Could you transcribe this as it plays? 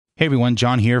Hey everyone,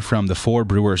 John here from the Four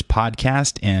Brewers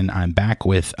podcast, and I'm back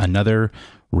with another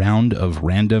round of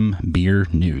random beer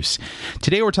news.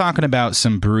 Today we're talking about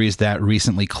some breweries that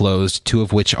recently closed, two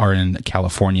of which are in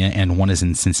California and one is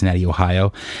in Cincinnati,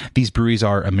 Ohio. These breweries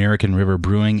are American River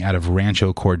Brewing out of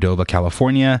Rancho Cordova,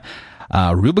 California,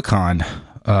 Rubicon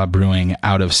Brewing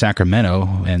out of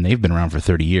Sacramento, and they've been around for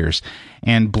 30 years,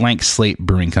 and Blank Slate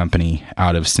Brewing Company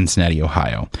out of Cincinnati,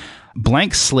 Ohio.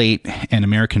 Blank Slate and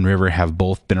American River have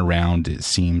both been around, it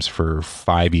seems, for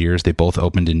 5 years. They both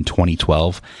opened in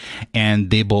 2012, and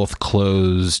they both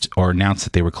closed or announced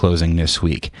that they were closing this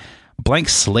week. Blank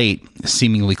Slate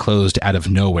seemingly closed out of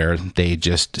nowhere. They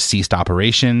just ceased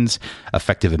operations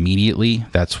effective immediately.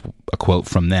 That's a quote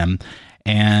from them.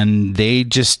 And they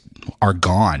just are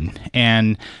gone.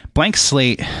 And Blank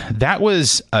Slate, that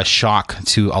was a shock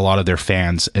to a lot of their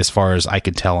fans, as far as I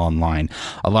could tell online.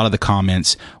 A lot of the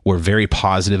comments were very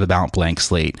positive about Blank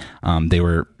Slate.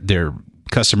 Their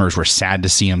customers were sad to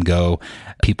see them go.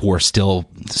 People were still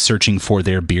searching for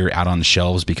their beer out on the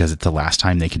shelves because it's the last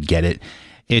time they could get it.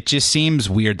 It just seems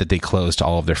weird that they closed to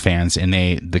all of their fans, and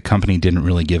the company didn't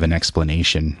really give an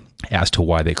explanation as to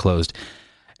why they closed.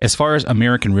 As far as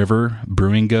American River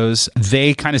Brewing goes,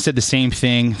 they kind of said the same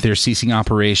thing. They're ceasing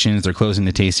operations, they're closing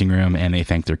the tasting room, and they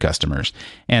thank their customers.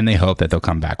 And they hope that they'll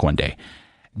come back one day.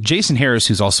 Jason Harris,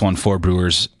 who's also on Four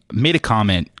Brewers, made a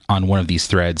comment on one of these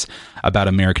threads about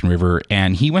American River,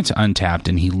 and he went to Untappd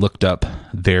and he looked up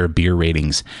their beer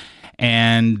ratings.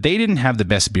 And they didn't have the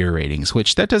best beer ratings,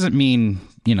 which that doesn't mean,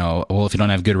 well, if you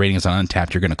don't have good ratings on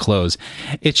Untappd, you're going to close.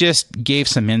 It just gave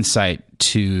some insight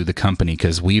to the company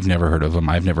because we've never heard of them.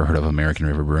 I've never heard of American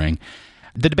River Brewing.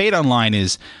 The debate online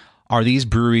is, are these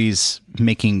breweries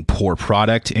making poor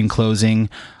product in closing?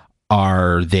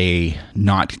 Are they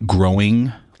not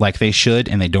growing like they should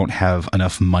and they don't have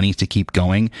enough money to keep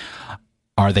going?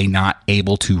 Are they not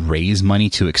able to raise money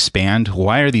to expand?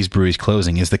 Why are these breweries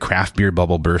closing? Is the craft beer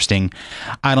bubble bursting?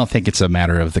 I don't think it's a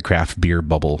matter of the craft beer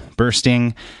bubble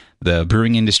bursting. The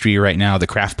brewing industry right now, the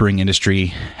craft brewing industry,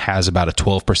 has about a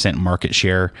 12% market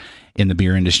share in the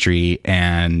beer industry,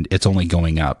 and it's only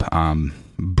going up.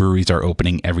 Breweries are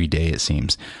opening every day, it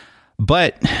seems.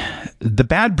 But the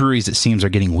bad breweries, it seems, are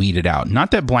getting weeded out.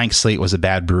 Not that Blank Slate was a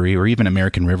bad brewery, or even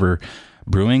American River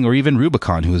Brewing, or even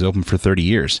Rubicon, who was open for 30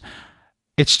 years.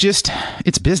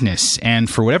 It's business. And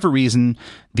for whatever reason,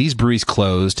 these breweries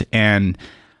closed. And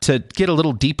to get a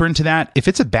little deeper into that, if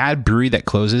it's a bad brewery that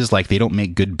closes, like they don't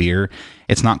make good beer,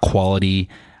 it's not quality,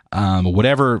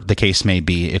 whatever the case may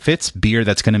be, if it's beer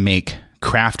that's going to make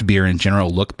craft beer in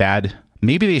general look bad,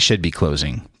 maybe they should be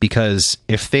closing. Because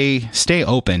if they stay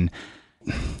open,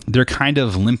 they're kind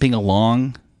of limping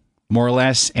along, more or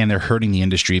less, and they're hurting the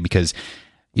industry. Because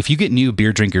if you get new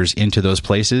beer drinkers into those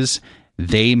places,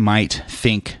 they might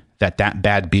think that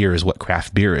bad beer is what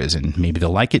craft beer is, and maybe they'll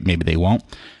like it, maybe they won't.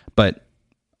 But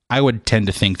I would tend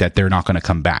to think that they're not going to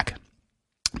come back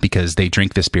because they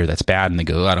drink this beer that's bad and they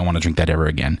go, I don't want to drink that ever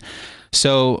again.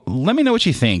 So let me know what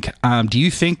you think. Do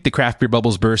you think the craft beer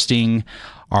bubble's bursting?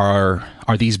 Are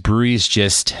these breweries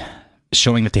just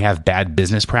showing that they have bad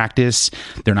business practice?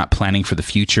 They're not planning for the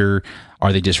future.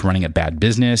 Are they just running a bad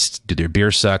business? Do their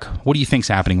beer suck? What do you think's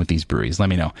happening with these breweries? Let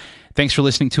me know. Thanks for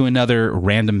listening to another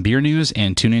random beer news,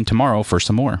 and tune in tomorrow for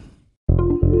some more.